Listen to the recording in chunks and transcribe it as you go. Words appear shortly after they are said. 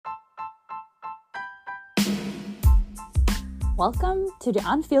Welcome to the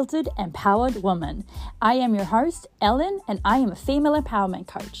Unfiltered Empowered Woman. I am your host, Ellen, and I am a female empowerment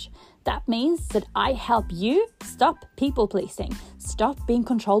coach. That means that I help you stop people pleasing, stop being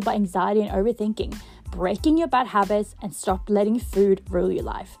controlled by anxiety and overthinking, breaking your bad habits, and stop letting food rule your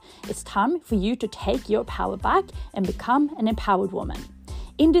life. It's time for you to take your power back and become an empowered woman.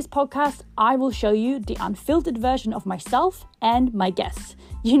 In this podcast, I will show you the unfiltered version of myself and my guests.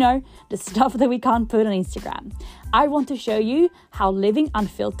 You know, the stuff that we can't put on Instagram. I want to show you how living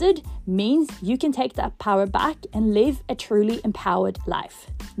unfiltered means you can take that power back and live a truly empowered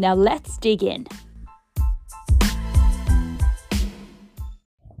life. Now let's dig in.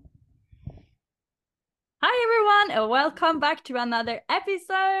 Hi everyone, and welcome back to another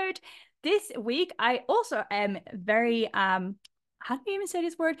episode. This week, I also am very, how do you even say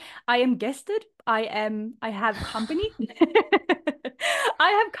this word? I am guested. I have company. I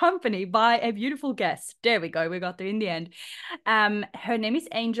have company by a beautiful guest. There we go. We got there in the end. Her name is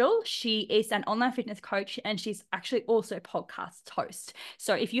Angel. She is an online fitness coach, and she's actually also a podcast host.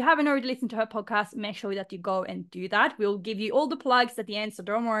 So if you haven't already listened to her podcast, make sure that you go and do that. We'll give you all the plugs at the end, so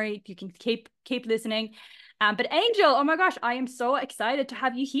don't worry. You can keep listening. But Angel, oh my gosh, I am so excited to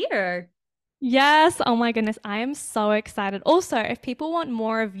have you here. Yes. Oh my goodness. I am so excited. Also, if people want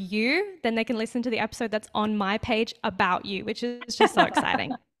more of you, then they can listen to the episode that's on my page about you, which is just so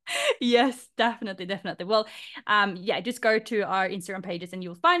exciting. Yes, definitely. Well, just go to our Instagram pages and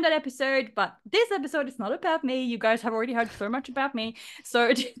you'll find that episode. But this episode is not about me. You guys have already heard so much about me.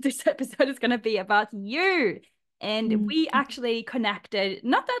 So this episode is going to be about you. And we actually connected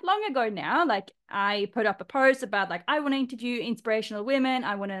not that long ago now. Like, I put up a post about I want to interview inspirational women.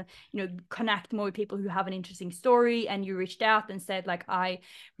 I want to, connect more with people who have an interesting story. And you reached out and said, I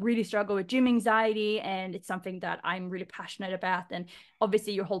really struggle with gym anxiety, and it's something that I'm really passionate about. And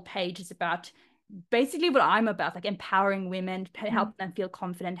obviously your whole page is about basically what I'm about, empowering women, helping them feel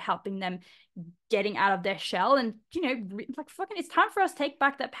confident, helping them getting out of their shell, and fucking it's time for us to take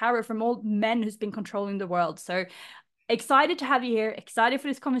back that power from all men who's been controlling the world. So excited to have you here, excited for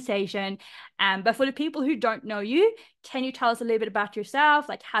this conversation. But for the people who don't know you, can you tell us a little bit about yourself?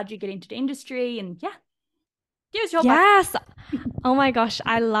 How did you get into the industry? And give us your Yes. Oh my gosh,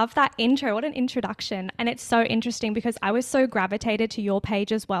 I love that intro. What an introduction. And it's so interesting because I was so gravitated to your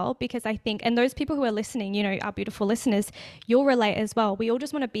page as well, because I think, and those people who are listening, our beautiful listeners, you'll relate as well. We all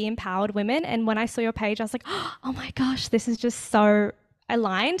just want to be empowered women. And when I saw your page, I was like, oh my gosh, this is just so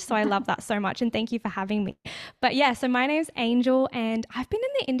aligned. So I love that so much. And thank you for having me. But yeah, so my name's Angel, and I've been in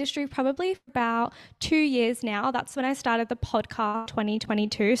the industry probably for about 2 years now. That's when I started the podcast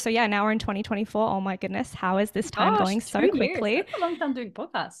 2022. So yeah, now we're in 2024. Oh my goodness. How is this time going so quickly? That's a long time doing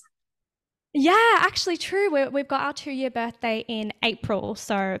podcasts. Yeah, actually true. We've got our 2-year birthday in April.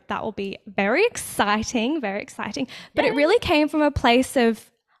 So that will be very exciting, very exciting. But it really came from a place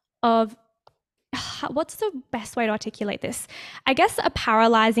of what's the best way to articulate this? I guess a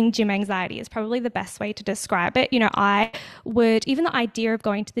paralyzing gym anxiety is probably the best way to describe it. I would, even the idea of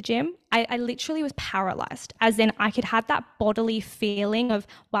going to the gym, I literally was paralyzed, as in I could have that bodily feeling of,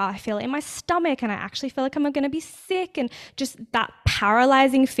 wow, I feel it in my stomach and I actually feel like I'm going to be sick, and just that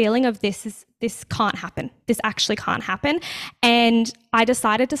paralyzing feeling of this can't happen. This actually can't happen. And I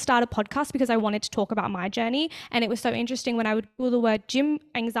decided to start a podcast because I wanted to talk about my journey. And it was so interesting when I would Google the word gym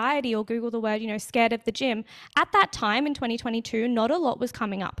anxiety or Google the word, scared of the gym. At that time in 2022, not a lot was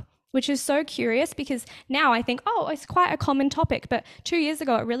coming up, which is so curious because now I think, oh, it's quite a common topic. But 2 years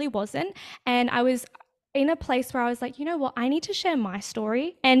ago, it really wasn't. And I was in a place where I was like, you know what, I need to share my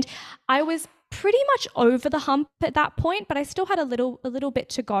story. And I was pretty much over the hump at that point, but I still had a little bit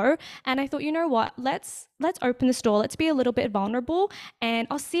to go. And I thought, you know what, let's open this door. Let's be a little bit vulnerable, and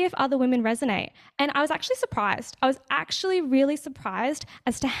I'll see if other women resonate. And I was actually surprised. I was actually really surprised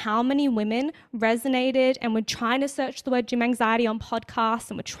as to how many women resonated and were trying to search the word gym anxiety on podcasts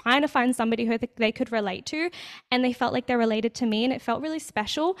and were trying to find somebody who they could relate to, and they felt like they related to me, and it felt really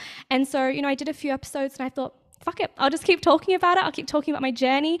special. And so, I did a few episodes and I thought, fuck it, I'll just keep talking about it. I'll keep talking about my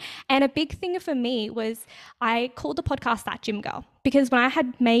journey. And a big thing for me was I called the podcast That Gym Girl, because when I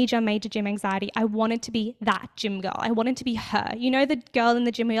had major gym anxiety, I wanted to be that gym girl. I wanted to be her. The girl in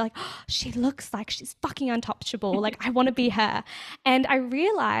the gym where you're like, oh, she looks like she's fucking untouchable. I want to be her. And I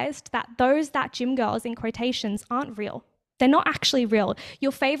realized that that gym girls in quotations aren't real. They're not actually real.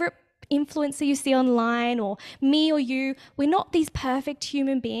 Your favorite influencer you see online, or me or you, we're not these perfect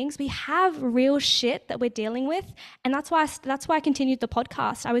human beings. We have real shit that we're dealing with. And that's why I continued the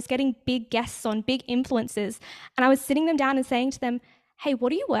podcast. I was getting big guests on, big influencers, and I was sitting them down and saying to them, hey,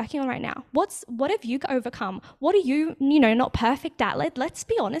 what are you working on right now? What have you overcome? What are you, not perfect at? Let's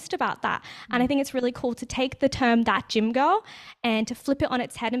be honest about that. And I think it's really cool to take the term that gym girl and to flip it on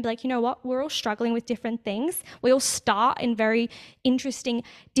its head and be like, you know what? We're all struggling with different things. We all start in very interesting,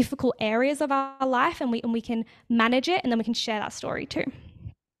 difficult areas of our life, and we can manage it, and then we can share that story too.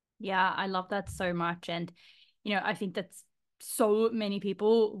 Yeah, I love that so much. And, I think that's so many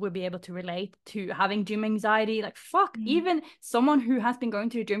people will be able to relate to having gym anxiety. Like, fuck, even someone who has been going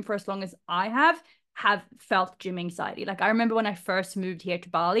to the gym for as long as I have felt gym anxiety. Like, I remember when I first moved here to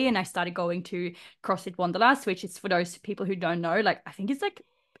Bali and I started going to CrossFit Wanderlust, which is, for those people who don't know, like, I think it's like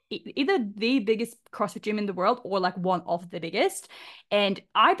either the biggest CrossFit gym in the world or like one of the biggest. And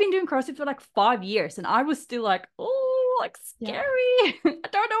I've been doing CrossFit for like 5 years and I was still like, oh, like scary. Yeah. I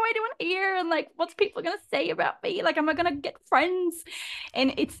don't know anyone here. And like, what's people gonna say about me? Like, am I gonna get friends?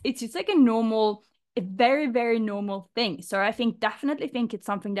 And it's just like a very, very normal thing. So I definitely think it's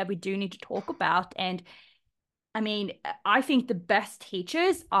something that we do need to talk about. And I mean, I think the best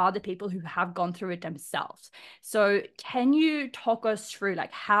teachers are the people who have gone through it themselves. So can you talk us through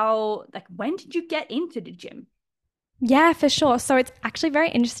when did you get into the gym? Yeah, for sure. So it's actually very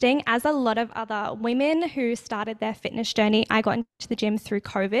interesting. As a lot of other women who started their fitness journey, I got into the gym through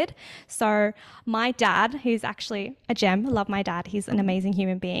COVID. So my dad, who's actually a gem, I love my dad. He's an amazing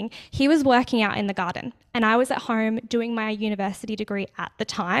human being. He was working out in the garden and I was at home doing my university degree at the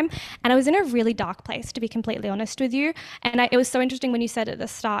time. And I was in a really dark place, to be completely honest with you. And it was so interesting when you said at the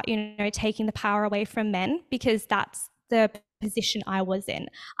start, taking the power away from men, because that's the position I was in.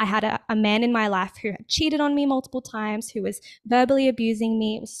 I had a man in my life who had cheated on me multiple times, who was verbally abusing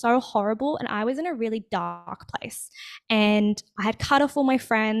me. It was so horrible. And I was in a really dark place. And I had cut off all my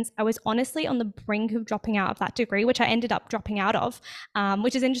friends. I was honestly on the brink of dropping out of that degree, which I ended up dropping out of,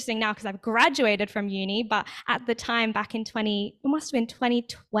 which is interesting now because I've graduated from uni. But at the time, back in it must have been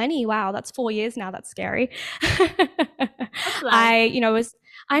 2020. Wow, that's 4 years now. That's scary. That's life.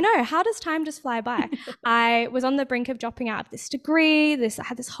 I know, how does time just fly by? I was on the brink of dropping out of this degree. I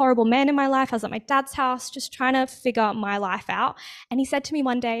had this horrible man in my life. I was at my dad's house just trying to figure my life out. And he said to me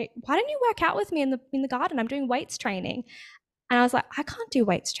one day, "Why don't you work out with me in the garden? I'm doing weights training." And I was like, "I can't do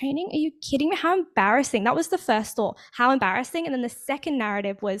weights training. Are you kidding me? How embarrassing." That was the first thought. How embarrassing. And then the second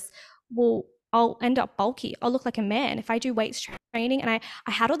narrative was, well, I'll end up bulky. I'll look like a man if I do weights training. And I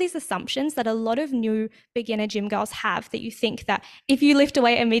had all these assumptions that a lot of new beginner gym girls have, that you think that if you lift a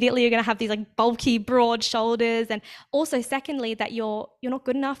weight immediately, you're going to have these like bulky, broad shoulders. And also, secondly, that you're not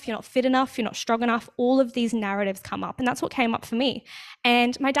good enough, you're not fit enough, you're not strong enough. All of these narratives come up. And that's what came up for me.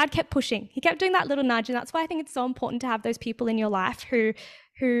 And my dad kept pushing. He kept doing that little nudge. And that's why I think it's so important to have those people in your life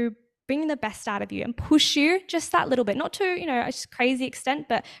who bring the best out of you and push you just that little bit, not to, a crazy extent,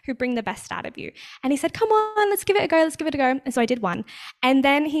 but who bring the best out of you. And he said, "Come on, let's give it a go. Let's give it a go." And so I did one. And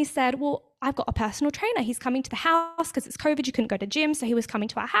then he said, "Well, I've got a personal trainer. He's coming to the house because it's COVID. You couldn't go to gym. So he was coming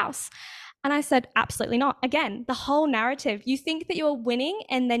to our house." And I said, "Absolutely not." Again, the whole narrative, you think that you're winning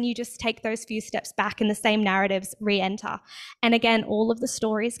and then you just take those few steps back and the same narratives re-enter. And again, all of the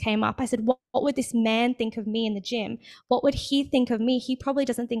stories came up. I said, what would this man think of me in the gym? What would he think of me? He probably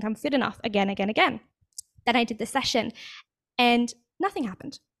doesn't think I'm fit enough. Again, again, again. Then I did the session and nothing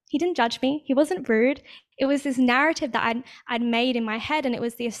happened. He didn't judge me. He wasn't rude. It was this narrative that I'd made in my head, and it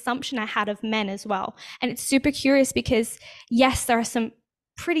was the assumption I had of men as well. And it's super curious because, yes, there are some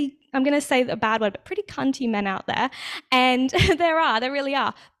pretty, I'm going to say a bad word, but pretty cunty men out there. And there really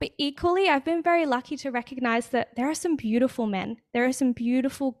are. But equally, I've been very lucky to recognize that there are some beautiful men. There are some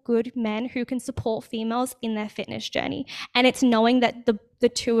beautiful, good men who can support females in their fitness journey. And it's knowing that the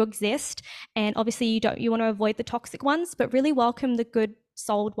two exist. And obviously you want to avoid the toxic ones, but really welcome the good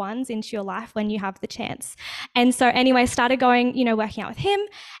souled ones into your life when you have the chance. And so anyway, I started going, working out with him.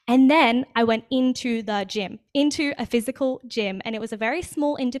 And then I went into the gym, into a physical gym. And it was a very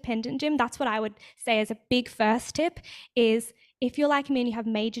small independent gym. That's what I would say as a big first tip is, if you're like me and you have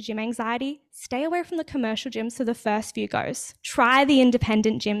major gym anxiety, stay away from the commercial gyms for the first few goes. Try the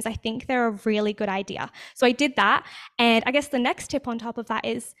independent gyms. I think they're a really good idea. So I did that. And I guess the next tip on top of that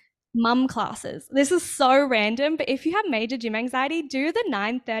is mum classes. This is so random, but if you have major gym anxiety, do the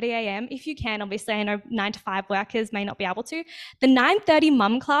 9:30 a.m. if you can. Obviously, I know 9 to 5 workers may not be able to. The 9:30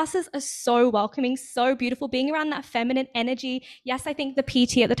 mum classes are so welcoming, so beautiful, being around that feminine energy. Yes, I think the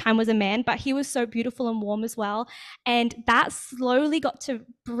PT at the time was a man, but he was so beautiful and warm as well. And that slowly got to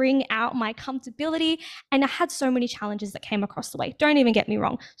bring out my comfortability. And I had so many challenges that came across the way. Don't even get me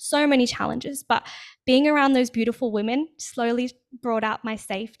wrong, so many challenges, but being around those beautiful women slowly brought out my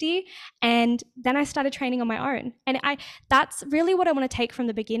safety. And then I started training on my own. And that's really what I want to take from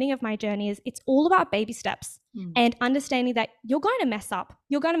the beginning of my journey is it's all about baby steps. Mm. and understanding that you're going to mess up.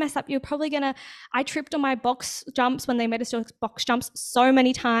 You're going to mess up. You're probably going to, I tripped on my box jumps when they made us do box jumps so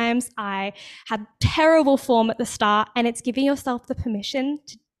many times. I had terrible form at the start, and it's giving yourself the permission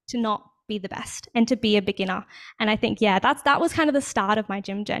to not be the best and to be a beginner. And I think, yeah, that was kind of the start of my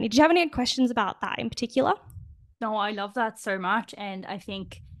gym journey. Did you have any questions about that in particular? No, I love that so much. And I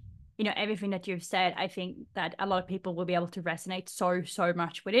think, everything that you've said, I think that a lot of people will be able to resonate so, so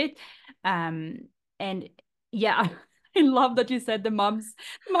much with it. And yeah, I love that you said the mums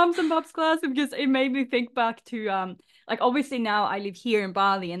and pops class, because it made me think back to like, obviously now I live here in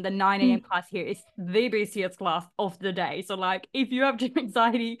Bali, and the 9 a.m. Mm. class here is the busiest class of the day. So like, if you have gym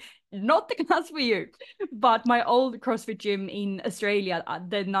anxiety, not the class for you. But my old CrossFit gym in Australia,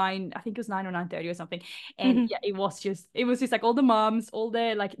 the nine, I think it was 9 or 9:30 or something. And Mm-hmm. yeah, it was just like all the moms, all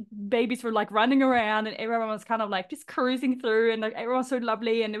the like babies were like running around, and everyone was kind of like just cruising through, and like everyone was so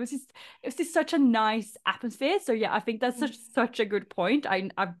lovely, and it was just such a nice atmosphere. So yeah, I think that's such a good point. I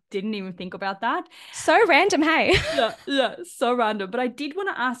didn't even think about that. So random, hey. Yeah, yeah, so random. But I did want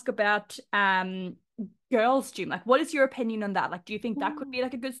to ask about girls' gym. Like, what is your opinion on that? Like, do you think that could be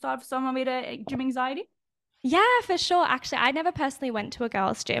like a good start for someone with a gym anxiety? Yeah, for sure. Actually, I never personally went to a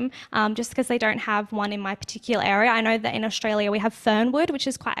girls' gym just because they don't have one in my particular area. I know that in Australia we have Fernwood, which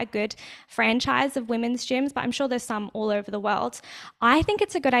is quite a good franchise of women's gyms, but I'm sure there's some all over the world. I think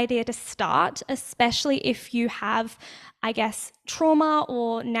it's a good idea to start, especially if you have, I guess, trauma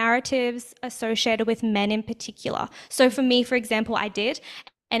or narratives associated with men in particular. So for me, for example, I did.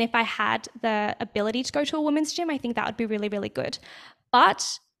 And if I had the ability to go to a women's gym, I think that would be really, really good. But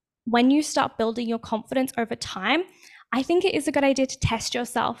when you start building your confidence over time, I think it is a good idea to test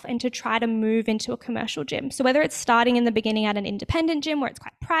yourself and to try to move into a commercial gym. So whether it's starting in the beginning at an independent gym where it's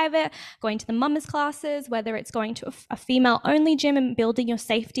quite private, going to the mamas classes, whether it's going to a female only gym and building your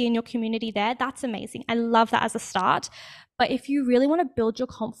safety and your community there, that's amazing. I love that as a start. But if you really want to build your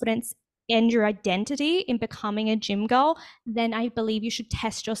confidence and your identity in becoming a gym girl, then I believe you should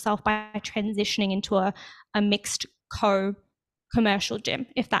test yourself by transitioning into a mixed co commercial gym,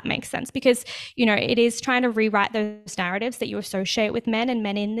 if that makes sense, because it is trying to rewrite those narratives that you associate with men and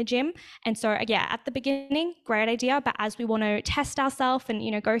men in the gym. And so yeah, at the beginning, great idea, but as we want to test ourselves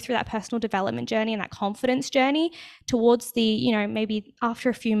and go through that personal development journey and that confidence journey towards the maybe after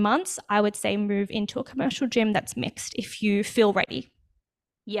a few months, I would say move into a commercial gym that's mixed if you feel ready.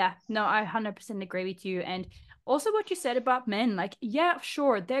 Yeah, no, I 100% agree with you. And also what you said about men, like, yeah,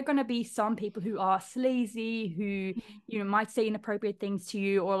 sure, there are going to be some people who are sleazy, who, might say inappropriate things to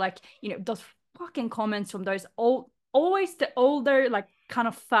you, or like, those fucking comments from those always the older, like, kind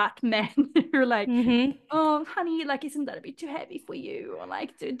of fat men who are like, Mm-hmm. oh, honey, like, isn't that a bit too heavy for you? Or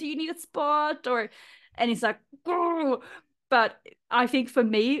like, do you need a spot? And it's like, oh. But I think for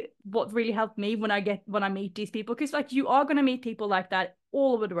me, what really helped me when I meet these people, because like you are gonna meet people like that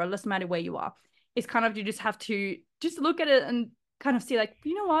all over the world, doesn't matter where you are. It's kind of, you just have to just look at it and kind of see like,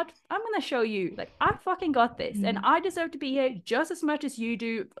 you know what? I'm gonna show you. Like, I fucking got this, and I deserve to be here just as much as you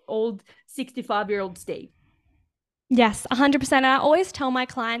do, old 65-year-old Steve. Yes, 100%. And I always tell my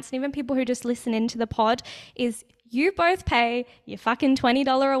clients and even people who just listen into the pod is you both pay your fucking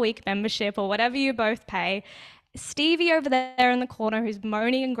 $20 a week membership or whatever you both pay. Stevie over there in the corner who's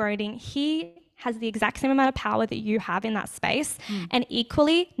moaning and groaning, he has the exact same amount of power that you have in that space. Mm. And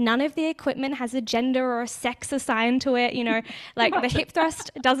equally, none of the equipment has a gender or a sex assigned to it. Like the hip thrust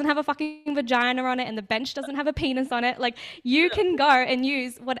doesn't have a fucking vagina on it and the bench doesn't have a penis on it. Like you can go and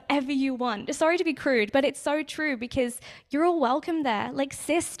use whatever you want. Sorry to be crude, but it's so true because you're all welcome there. Like,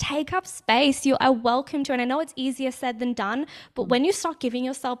 sis, take up space. You are welcome to. And I know it's easier said than done, but when you start giving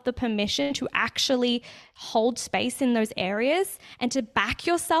yourself the permission to actually hold space in those areas and to back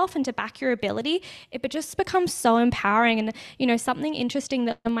yourself and to back your ability, it just becomes so empowering. And something interesting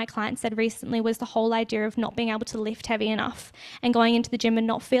that my client said recently was the whole idea of not being able to lift heavy enough and going into the gym and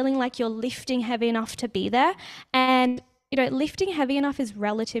not feeling like you're lifting heavy enough to be there. And lifting heavy enough is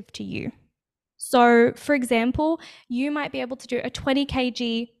relative to you. So for example, you might be able to do a 20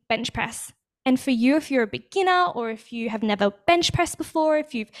 kg bench press. And for you, if you're a beginner or if you have never bench pressed before,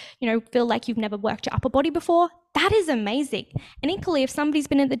 if you've, feel like you've never worked your upper body before, that is amazing. And equally, if somebody's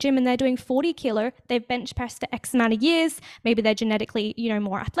been at the gym and they're doing 40 kilo, they've bench pressed for X amount of years, maybe they're genetically,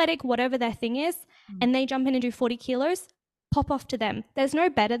 more athletic, whatever their thing is, and they jump in and do 40 kilos, pop off to them. There's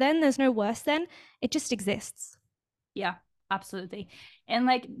no better than, there's no worse than, it just exists. Yeah, absolutely. And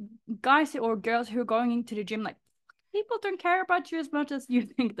like, guys or girls who are going into the gym, like, people don't care about you as much as you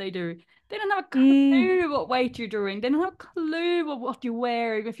think they do. They don't have a clue what weight you're doing. They don't have a clue what you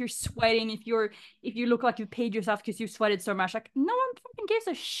wear, if you're sweating, if you look like you paid yourself because you sweated so much. Like, no one fucking gives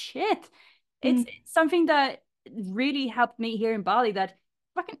a shit. It's something that really helped me here in Bali, that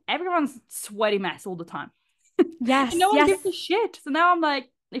fucking everyone's sweaty mess all the time. And Yes, no one yes. gives a shit. So now I'm like,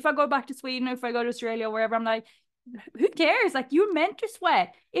 if I go back to Sweden, or if I go to Australia or wherever, I'm like, who cares? Like, you're meant to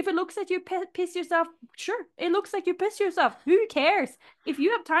sweat. If it looks like you piss yourself, sure, it looks like you piss yourself. Who cares? If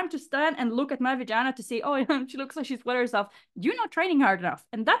you have time to stand and look at my vagina to see, oh, she looks like she's wet herself, you're not training hard enough.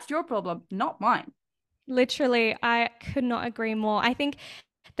 And that's your problem, not mine. Literally, I could not agree more. I think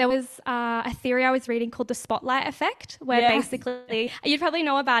there was a theory I was reading called the spotlight effect, where Yes. basically, you'd probably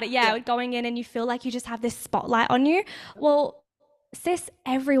know about it. Yeah, Yeah. going in and you feel like you just have this spotlight on you. Well, sis,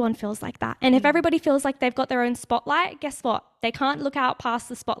 everyone feels like that. And if everybody feels like they've got their own spotlight, guess what? They can't look out past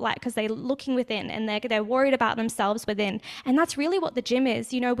the spotlight because they're looking within, and they're worried about themselves within. And that's really what the gym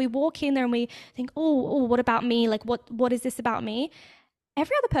is. You know, we walk in there and we think, oh, what about me? Like, what is this about me?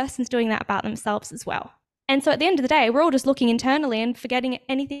 Every other person's doing that about themselves as well. And so at the end of the day, we're all just looking internally and forgetting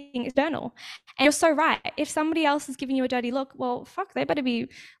anything external. And you're so right. If somebody else is giving you a dirty look, well, fuck, they better be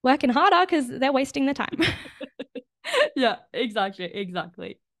working harder because they're wasting their time. Yeah,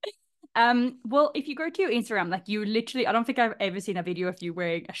 exactly. Well, if you go to your Instagram, like, you literally, I don't think I've ever seen a video of you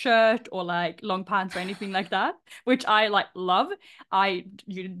wearing a shirt or like long pants or anything like that, which I like love.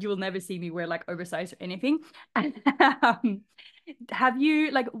 You will never see me wear like oversized or anything. Um, have you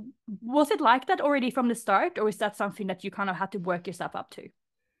like, was it like that already from the start, or is that something that you kind of had to work yourself up to?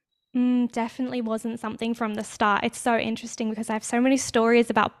 Definitely wasn't something from the start. It's so interesting because I have so many stories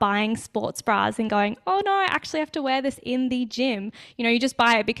about buying sports bras and going, oh no, I actually have to wear this in the gym. You know, you just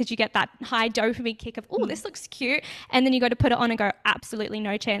buy it because you get that high dopamine kick of, oh, this looks cute. And then you go to put it on and go, absolutely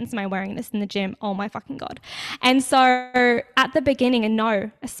no chance am I wearing this in the gym. Oh my fucking God. And so at the beginning, and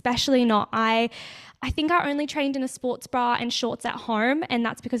no, especially not, I think I only trained in a sports bra and shorts at home, and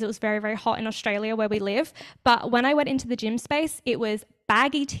that's because it was very, very hot in Australia where we live. But when I went into the gym space, it was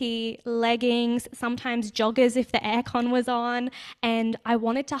baggy tee, leggings, sometimes joggers if the aircon was on, and I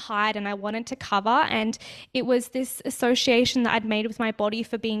wanted to hide and I wanted to cover. And it was this association that I'd made with my body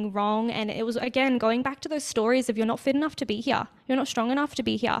for being wrong. And it was, again, going back to those stories of, you're not fit enough to be here. You're not strong enough to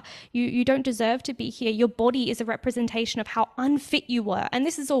be here. You don't deserve to be here. Your body is a representation of how unfit you were. And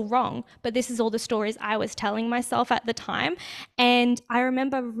this is all wrong, but this is all the stories I was telling myself at the time. And I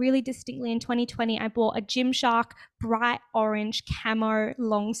remember really distinctly in 2020, I bought a Gymshark bright orange camo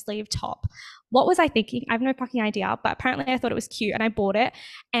long sleeve top. What was I thinking? I have no fucking idea, but apparently I thought it was cute and I bought it.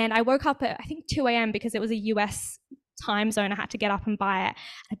 And I woke up at, I think, 2 a.m. because it was a US time zone. I had to get up and buy it.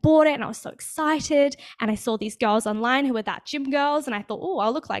 I bought it and I was so excited. And I saw these girls online who were that gym girls. And I thought, oh,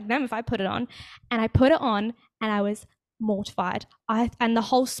 I'll look like them if I put it on. And I put it on and I was mortified. And the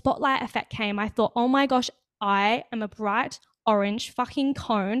whole spotlight effect came. I thought, oh my gosh, I am a bright orange fucking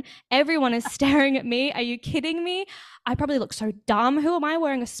cone. Everyone is staring at me. Are you kidding me? I probably look so dumb. Who am I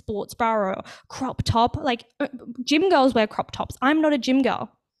wearing a sports bra or a crop top? Like, gym girls wear crop tops. I'm not a gym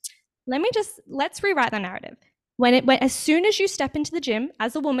girl. Let's rewrite the narrative. As soon as you step into the gym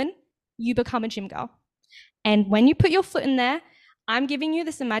as a woman, you become a gym girl. And when you put your foot in there, I'm giving you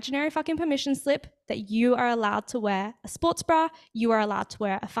this imaginary fucking permission slip that you are allowed to wear a sports bra. You are allowed to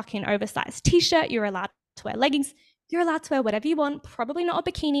wear a fucking oversized t-shirt. You're allowed to wear leggings. You're allowed to wear whatever you want. Probably not a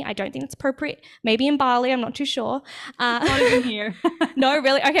bikini. I don't think it's appropriate. Maybe in Bali, I'm not too sure. Not even here. No,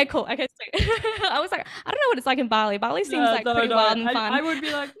 really? Okay, cool. Okay, sweet. I was like, I don't know what it's like in Bali. Bali seems like pretty wild and fun. I would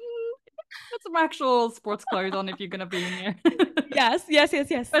be like, put some actual sports clothes on if you're gonna be in here. Yes.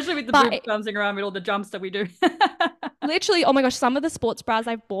 Especially with the boobs bouncing around with all the jumps that we do. Literally, oh my gosh, some of the sports bras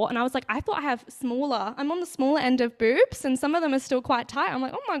I've bought, and I was like, I thought I have smaller. I'm on the smaller end of boobs, and some of them are still quite tight. I'm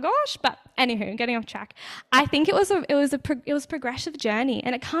like, oh my gosh. But anywho, getting off track. I think it was a progressive journey,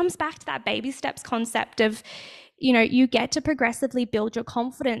 and it comes back to that baby steps concept of, you know, you get to progressively build your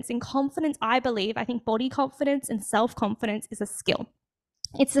confidence. And confidence, I think body confidence and self-confidence is a skill.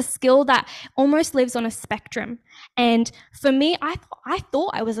 It's a skill that almost lives on a spectrum. And for me, I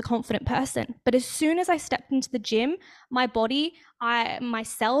thought I was a confident person. But as soon as I stepped into the gym, my body,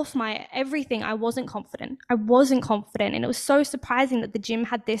 myself, my everything, I wasn't confident. And it was so surprising that the gym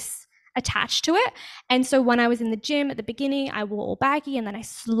had this attached to it. And so when I was in the gym at the beginning, I wore all baggy, and then I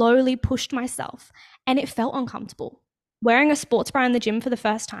slowly pushed myself, and it felt uncomfortable. Wearing a sports bra in the gym for the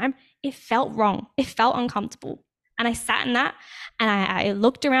first time, it felt wrong. It felt uncomfortable. And I sat in that, and I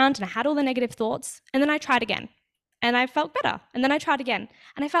looked around, and I had all the negative thoughts, and then I tried again, and I felt better. And then I tried again,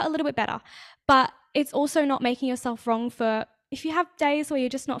 and I felt a little bit better. But it's also not making yourself wrong for, if you have days where you're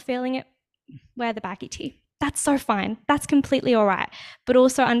just not feeling it, wear the baggy tee. That's so fine. That's completely all right. But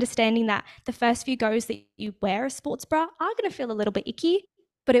also understanding that the first few goes that you wear a sports bra are going to feel a little bit icky,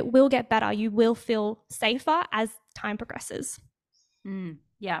 but it will get better. You will feel safer as time progresses.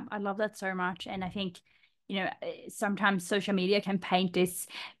 Yeah, I love that so much. And I think, sometimes social media can paint this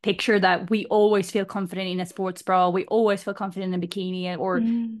picture that we always feel confident in a sports bra, we always feel confident in a bikini or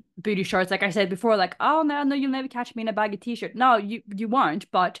Mm. booty shorts. Like I said before, like, oh no, no, you'll never catch me in a baggy t-shirt. No, you won't.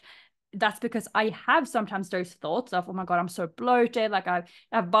 But that's because I have sometimes those thoughts of, oh my God, I'm so bloated, like I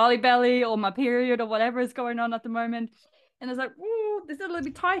have belly belly or my period or whatever is going on at the moment. And it's like, ooh, this is a little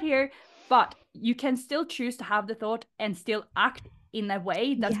bit tight here. But you can still choose to have the thought and still act in a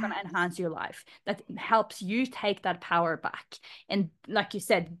way that's going Yeah. to enhance your life, that helps you take that power back. And like you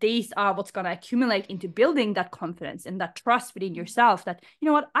said, these are what's going to accumulate into building that confidence and that trust within yourself that, you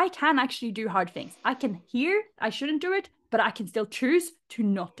know what, I can actually do hard things. I can hear I shouldn't do it, but I can still choose to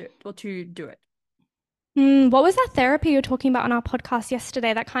not do it or to do it. What was that therapy you were talking about on our podcast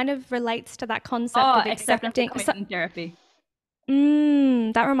yesterday that kind of relates to that concept Oh, of acceptance and accepting? commitment therapy.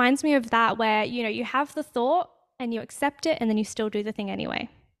 That reminds me of that, where you have the thought and you accept it, and then you still do the thing anyway.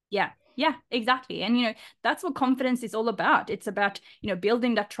 Yeah. Yeah, exactly. And that's what confidence is all about. It's about,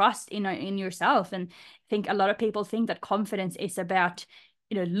 building that trust in yourself. And I think a lot of people think that confidence is about,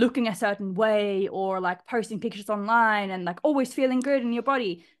 looking a certain way or like posting pictures online and like always feeling good in your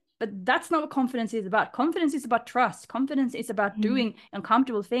body. But that's not what confidence is about. Confidence is about trust. Confidence is about Mm. doing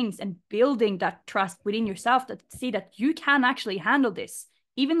uncomfortable things and building that trust within yourself, that see that you can actually handle this,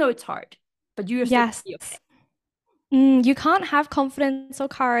 even though it's hard, but you are still Yes. be okay. You can't have confidence or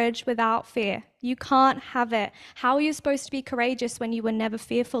courage without fear. You can't have it. How are you supposed to be courageous when you were never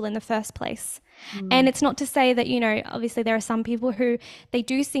fearful in the first place? And Mm, it's not to say that, obviously there are some people who they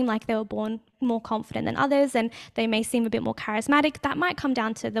do seem like they were born more confident than others and they may seem a bit more charismatic. That might come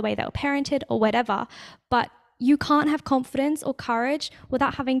down to the way they were parented or whatever. But you can't have confidence or courage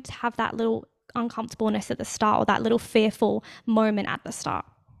without having to have that little uncomfortableness at the start or that little fearful moment at the start.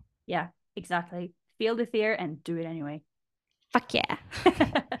 yeah, exactly. Feel the fear and do it anyway. Fuck yeah.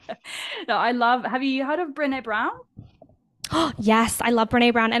 No, I love. Have you heard of Brené Brown? Yes, I love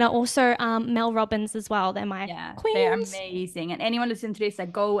Brene Brown and also Mel Robbins as well. They're my Yeah, they're queens. amazing. And anyone listening to this,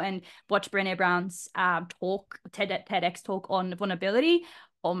 like, go and watch Brené Brown's talk, TEDx talk on vulnerability.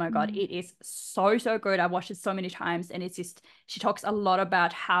 Oh my God, Mm. it is so, so good. I watched it so many times, and it's just, she talks a lot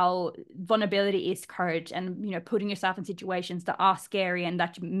about how vulnerability is courage and, putting yourself in situations that are scary and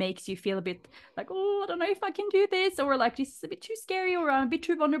that makes you feel a bit like, oh, I don't know if I can do this, or like, this is a bit too scary, or I'm a bit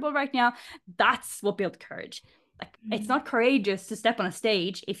too vulnerable right now. That's what builds courage. Like, it's Mm. not courageous to step on a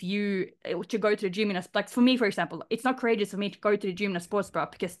stage if you to go to the gym in a, like, for me, for example, it's not courageous for me to go to the gym in a sports bra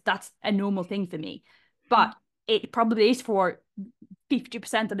because that's a normal thing for me, but it probably is for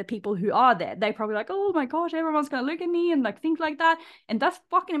 50% of the people who are there. They probably like, oh my gosh, everyone's gonna look at me and like things like that. And that's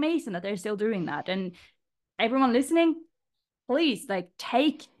fucking amazing that they're still doing that. And everyone listening, please, like,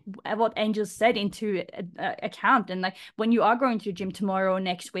 take what Angel said into account. And like, when you are going to the gym tomorrow or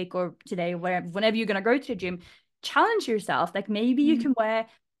next week or today, whenever you're going to go to the gym, challenge yourself. Like, maybe you Mm. can wear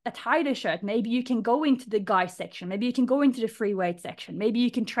a tighter shirt, maybe you can go into the guy section, maybe you can go into the free weight section, maybe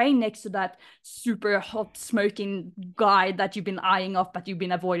you can train next to that super hot smoking guy that you've been eyeing off but you've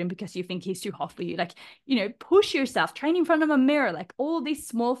been avoiding because you think he's too hot for you. Like, push yourself, train in front of a mirror. Like, all these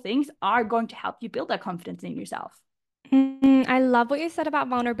small things are going to help you build that confidence in yourself. I love what you said about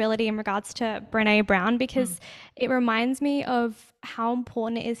vulnerability in regards to Brene Brown Mm. because it reminds me of how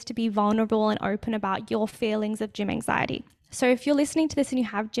important it is to be vulnerable and open about your feelings of gym anxiety. So, if you're listening to this and you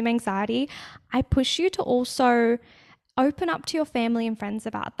have gym anxiety, I push you to also open up to your family and friends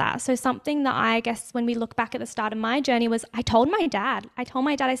about that. So, something that I guess when we look back at the start of my journey was I told my dad,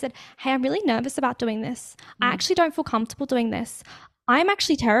 I said, hey, I'm really nervous about doing this. I Mm. actually don't feel comfortable doing this. I'm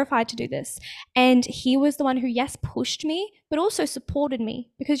actually terrified to do this. And he was the one who, yes, pushed me, but also supported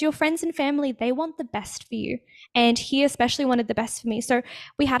me because your friends and family, they want the best for you. And he especially wanted the best for me. So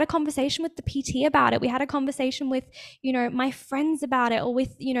we had a conversation with the PT about it. We had a conversation with, my friends about it or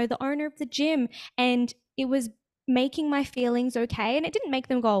with, the owner of the gym. And it was making my feelings okay, and it didn't make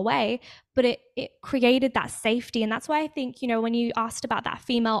them go away, but it created that safety. And that's why I think, when you asked about that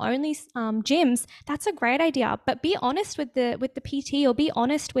female only gyms, that's a great idea. But be honest with the PT or be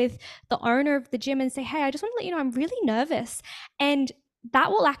honest with the owner of the gym and say, hey, I just want to let you know I'm really nervous. And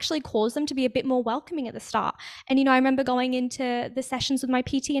that will actually cause them to be a bit more welcoming at the start. And, I remember going into the sessions with my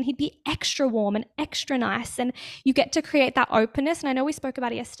PT and he'd be extra warm and extra nice. And you get to create that openness. And I know we spoke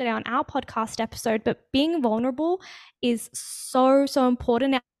about it yesterday on our podcast episode, but being vulnerable is so, so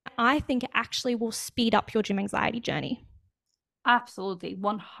important. I think it actually will speed up your gym anxiety journey. Absolutely,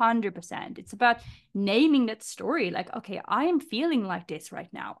 100%. It's about naming that story. Like, okay, I am feeling like this right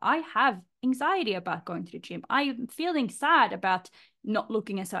now. I have anxiety about going to the gym. I am feeling sad about not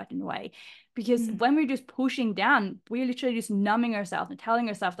looking a certain way. Because Mm. when we're just pushing down, we're literally just numbing ourselves and telling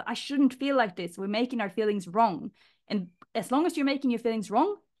ourselves that I shouldn't feel like this. We're making our feelings wrong. And as long as you're making your feelings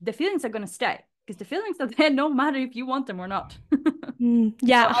wrong, the feelings are going to stay, because the feelings are there no matter if you want them or not.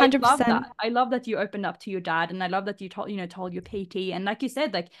 Yeah, So I love 100%. that. I love that you opened up to your dad, and I love that you told your PT. And like you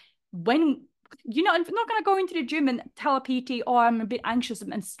said, like when you're not going to go into the gym and tell a PT, oh, I'm a bit anxious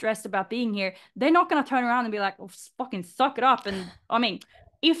and stressed about being here. They're not going to turn around and be like, oh, fucking suck it up. And I mean,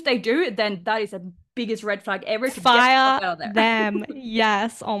 if they do, then that is the biggest red flag ever, to get the fuck Fire out of there. them.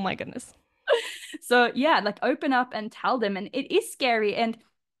 Yes. Oh my goodness. So yeah, like open up and tell them. And it is scary. And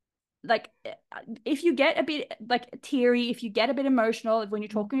like if you get a bit like teary, if you get a bit emotional when you're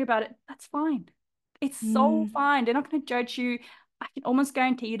talking about it, that's fine. It's so Mm. fine. They're not going to judge you. I can almost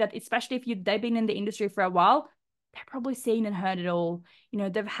guarantee you that, especially if they've been in the industry for a while, they're probably seen and heard it all.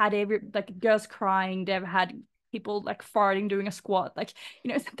 They've had like girls crying, they've had people like farting doing a squat, like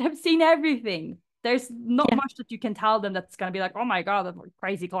they've seen everything. There's not Yeah. much that you can tell them that's going to be like, oh my god, that's a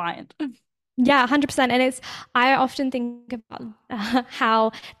crazy client. Yeah, 100%. And I often think about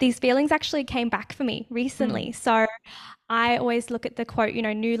how these feelings actually came back for me recently. Mm. So I always look at the quote,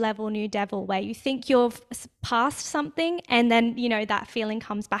 new level, new devil, where you think you've passed something and then, that feeling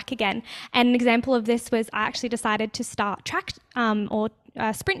comes back again. And an example of this was I actually decided to start track or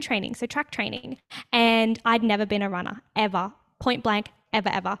sprint training, so track training. And I'd never been a runner, ever, point blank,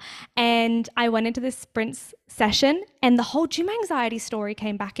 ever. And I went into this sprints session and the whole gym anxiety story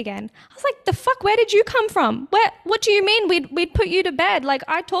came back again. I was like, the fuck, where did you come from? What do you mean we'd put you to bed? Like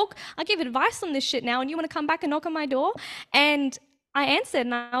I give advice on this shit now and you want to come back and knock on my door? And I answered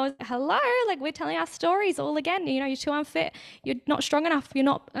and I was, hello, like we're telling our stories all again. You're too unfit. You're not strong enough. You're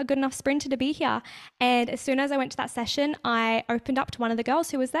not a good enough sprinter to be here. And as soon as I went to that session, I opened up to one of the girls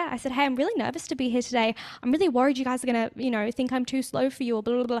who was there. I said, hey, I'm really nervous to be here today. I'm really worried you guys are going to, think I'm too slow for you or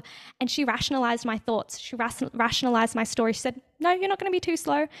blah, blah, blah. And she rationalized my thoughts. She rationalized my story. She said, no, you're not going to be too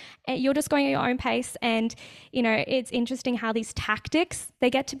slow. You're just going at your own pace. And, it's interesting how these tactics, they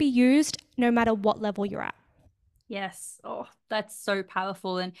get to be used no matter what level you're at. Yes. Oh, that's so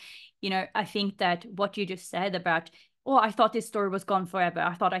powerful. And, I think that what you just said about, oh, I thought this story was gone forever.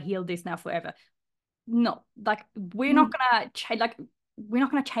 I thought I healed this now forever. No, like we're not Mm.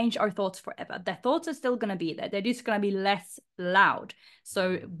 gonna change our thoughts forever. Their thoughts are still gonna be there. They're just gonna be less loud.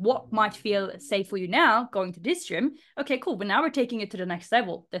 So what might feel safe for you now, going to this gym, okay, cool. But now we're taking it to the next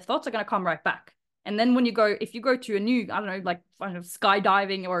level. The thoughts are gonna come right back. And then if you go to a new, I don't know, like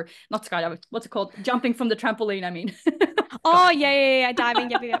skydiving, or not skydiving, what's it called? Jumping from the trampoline, I mean. Oh, yeah,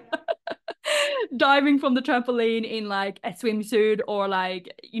 diving. Yep. Diving from the trampoline in like a swimsuit, or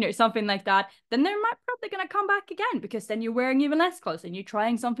like something like that, then they're probably going to come back again, because then you're wearing even less clothes and you're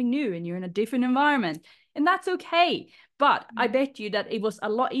trying something new and you're in a different environment, and that's okay. But I bet you that it was a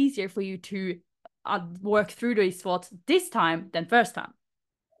lot easier for you to work through these thoughts this time than first time.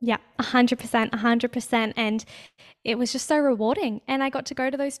 Yeah, 100%. And it was just so rewarding. And I got to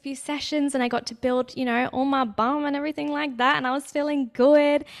go to those few sessions and I got to build, all my bum and everything like that. And I was feeling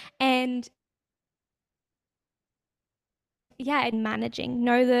good. And yeah, and managing.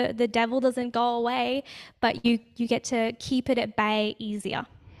 No, the devil doesn't go away, but you get to keep it at bay easier.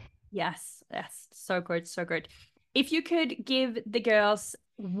 Yes, so good, so good. If you could give the girls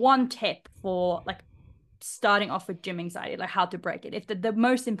one tip for like starting off with gym anxiety, like how to break it, if the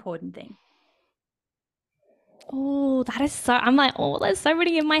most important thing. Oh, that is so, I'm like, oh, there's so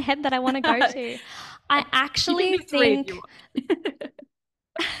many in my head that I want to go to. I You can actually do three if you think, want.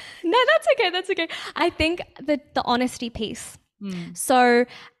 no, that's okay. I think the honesty piece. Mm. So,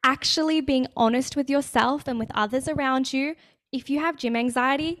 actually being honest with yourself and with others around you. If you have gym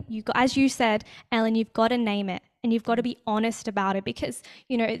anxiety, as you said, Ellen, you've got to name it and you've got to be honest about it, because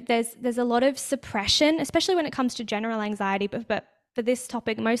there's a lot of suppression, especially when it comes to general anxiety, but for this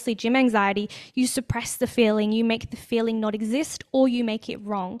topic, mostly gym anxiety, you suppress the feeling, you make the feeling not exist, or you make it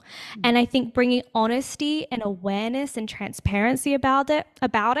wrong. And I think bringing honesty and awareness and transparency about it,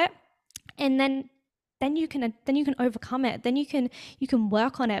 and then you can overcome it. Then you can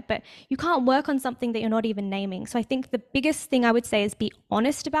work on it, but you can't work on something that you're not even naming. So I think the biggest thing I would say is be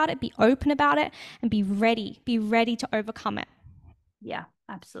honest about it, be open about it, and be ready to overcome it. Yeah,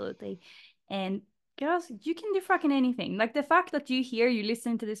 absolutely. And girls, you can do fucking anything. Like the fact that you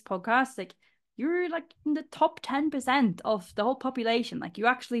listen to this podcast, like you're like in the top 10% of the whole population. Like you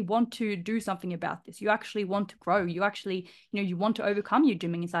actually want to do something about this. You actually want to grow. You actually, you want to overcome your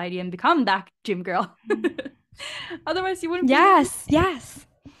gym anxiety and become that gym girl. Otherwise, you wouldn't be. Yes.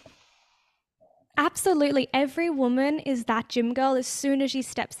 Absolutely. Every woman is that gym girl. As soon as she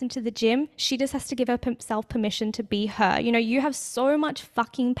steps into the gym, she just has to give herself permission to be her. You know, you have so much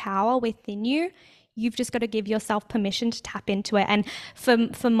fucking power within you. You've just got to give yourself permission to tap into it. And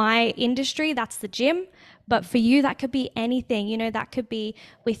for my industry, that's the gym. But for you, that could be anything. You know, that could be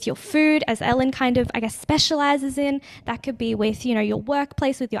with your food, as Ellen kind of, I guess, specializes in. That could be with, you know, your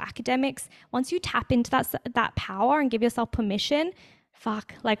workplace, with your academics. Once you tap into that power and give yourself permission,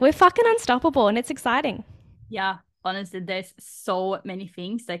 fuck, like we're fucking unstoppable, and it's exciting. Yeah, honestly, there's so many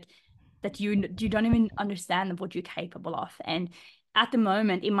things like that you don't even understand what you're capable of. And at the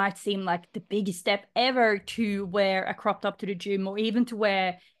moment, it might seem like the biggest step ever to wear a crop top to the gym, or even to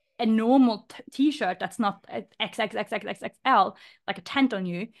wear a normal t-shirt that's not XXXXXL, like a tent on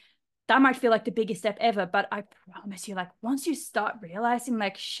you. That might feel like the biggest step ever, but I promise you, like once you start realizing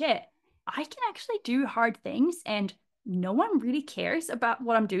like, shit, I can actually do hard things, and no one really cares about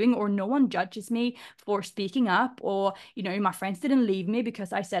what I'm doing, or no one judges me for speaking up, or, you know, my friends didn't leave me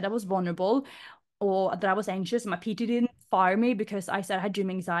because I said I was vulnerable, or that I was anxious. My PT didn't fire me because I said I had gym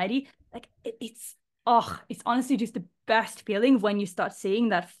anxiety. Like it's honestly just the best feeling when you start seeing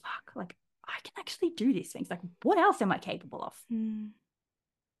that, fuck, like I can actually do these things. Like, what else am I capable of?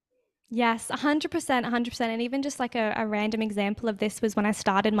 Yes, 100%, 100%. And even just like a random example of this was when I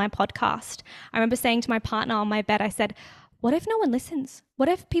started my podcast. I remember saying to my partner on my bed, I said, what if no one listens? What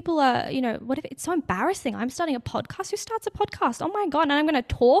if people are, you know, what if it's so embarrassing? I'm starting a podcast. Who starts a podcast? Oh my God. And I'm going to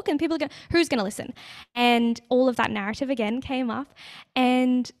talk and people are going to, who's going to listen? And all of that narrative again came up.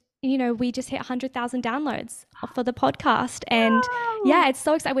 And, you know, we just hit 100,000 downloads for the podcast. And yeah, it's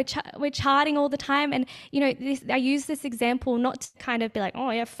so exciting. We're charting all the time. And, you know, I use this example not to kind of be like, oh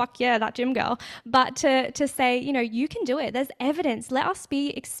yeah, fuck yeah, that gym girl, but to say, you know, you can do it. There's evidence. Let us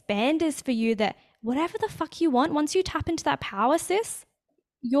be expanders for you that whatever the fuck you want, once you tap into that power, sis,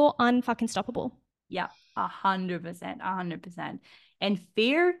 you're unfucking stoppable. Yeah, 100%, 100%. And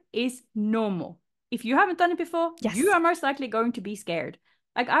fear is normal. If you haven't done it before, Yes. you are most likely going to be scared.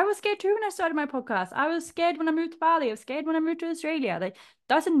 Like I was scared too when I started my podcast. I was scared when I moved to Bali. I was scared when I moved to Australia. Like,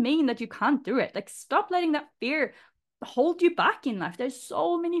 doesn't mean that you can't do it. Like, stop letting that fear hold you back in life. There's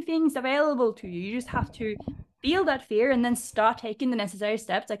so many things available to you. You just have to feel that fear and then start taking the necessary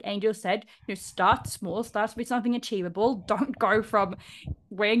steps. Like Angel said, you know, start small, start with something achievable. Don't go from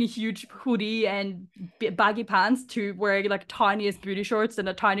wearing a huge hoodie and baggy pants to wearing like tiniest booty shorts and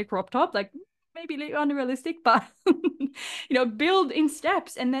a tiny crop top. Like, maybe a little unrealistic, but you know, build in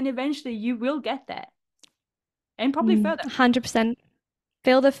steps, and then eventually you will get there, and probably further. 100%.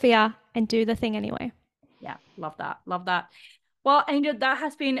 Feel the fear and do the thing anyway. Yeah, love that. Love that. Well, Angel, that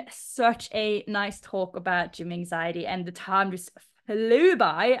has been such a nice talk about gym anxiety, and the time just flew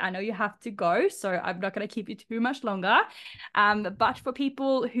by. I know you have to go, so I'm not going to keep you too much longer. But for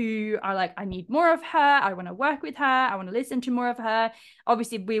people who are like, I need more of her, I want to work with her, I want to listen to more of her,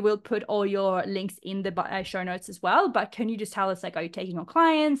 obviously we will put all your links in the show notes as well. But can you just tell us, like, are you taking on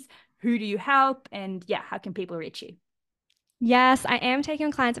clients? Who do you help? And yeah, how can people reach you? Yes, I am taking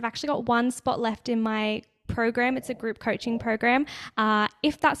on clients. I've actually got one spot left in my program. It's a group coaching program.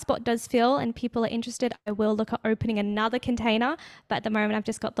 If that spot does fill and people are interested, I will look at opening another container. But at the moment, I've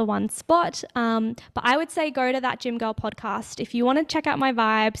just got the one spot. But I would say go to that Gym Girl podcast. If you want to check out my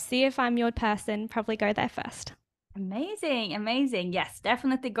vibe, see if I'm your person, probably go there first. Amazing, amazing. Yes,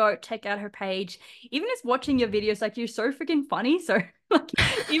 definitely go check out her page. Even just watching your videos, like, you're so freaking funny. So like,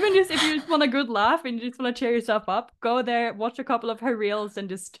 even just if you just want a good laugh and you just want to cheer yourself up, go there, watch a couple of her reels, and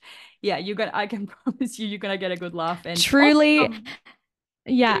just, yeah, I can promise you're gonna get a good laugh. And Truly,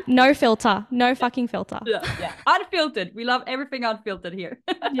 yeah, no filter, no fucking filter. Yeah, unfiltered. We love everything unfiltered here.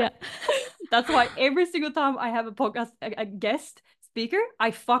 Yeah. That's why every single time I have a podcast, a guest speaker,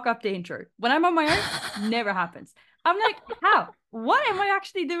 I fuck up the intro. When I'm on my own, never happens. I'm like, how? What am I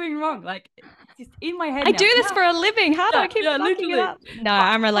actually doing wrong? Like, it's just in my head. I do this for a living. How do I keep fucking literally. it up? No,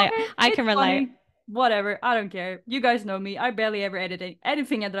 I'm relate. Okay, I can relate. Funny. Whatever. I don't care. You guys know me. I barely ever edit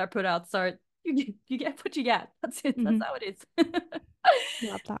anything that I put out. So you get what you get. That's it. That's how it is.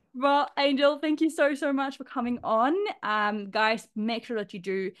 Love that. Well, Angel, thank you so, so much for coming on. Guys, make sure that you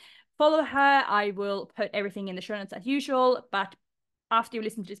do follow her. I will put everything in the show notes as usual, but after you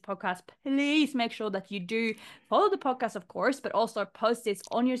listen to this podcast, please make sure that you do follow the podcast, of course, but also post this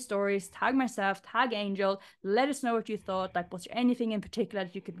on your stories, tag myself, tag Angel, let us know what you thought. Like, was there anything in particular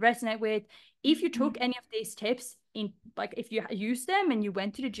that you could resonate with? If you took any of these tips in, like, if you used them and you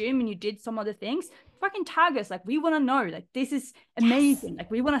went to the gym and you did some other things, fucking tag us. Like, we want to know, like, this is amazing. Yes.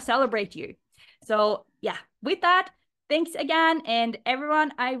 Like, we want to celebrate you. So yeah, with that, thanks again. And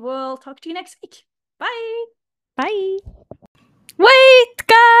everyone, I will talk to you next week. Bye. Bye. Wait,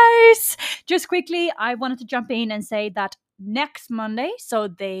 guys! Just quickly, I wanted to jump in and say that next Monday, so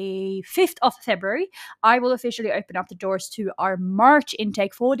the 5th of February, I will officially open up the doors to our March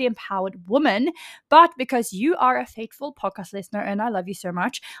intake for the empowered woman. But because you are a faithful podcast listener and I love you so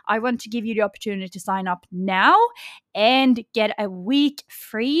much, I want to give you the opportunity to sign up now and get a week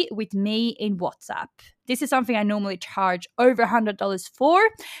free with me in WhatsApp. This is something I normally charge over $100 for.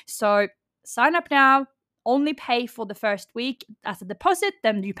 So sign up now. Only pay for the first week as a deposit,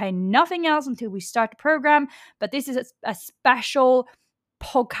 then you pay nothing else until we start the program. But this is a special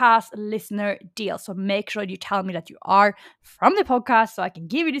podcast listener deal. So make sure you tell me that you are from the podcast so I can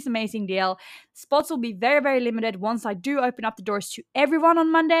give you this amazing deal. Spots will be very, very limited once I do open up the doors to everyone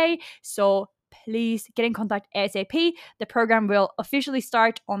on Monday. So please get in contact ASAP. The program will officially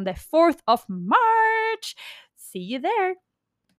start on the 4th of March. See you there.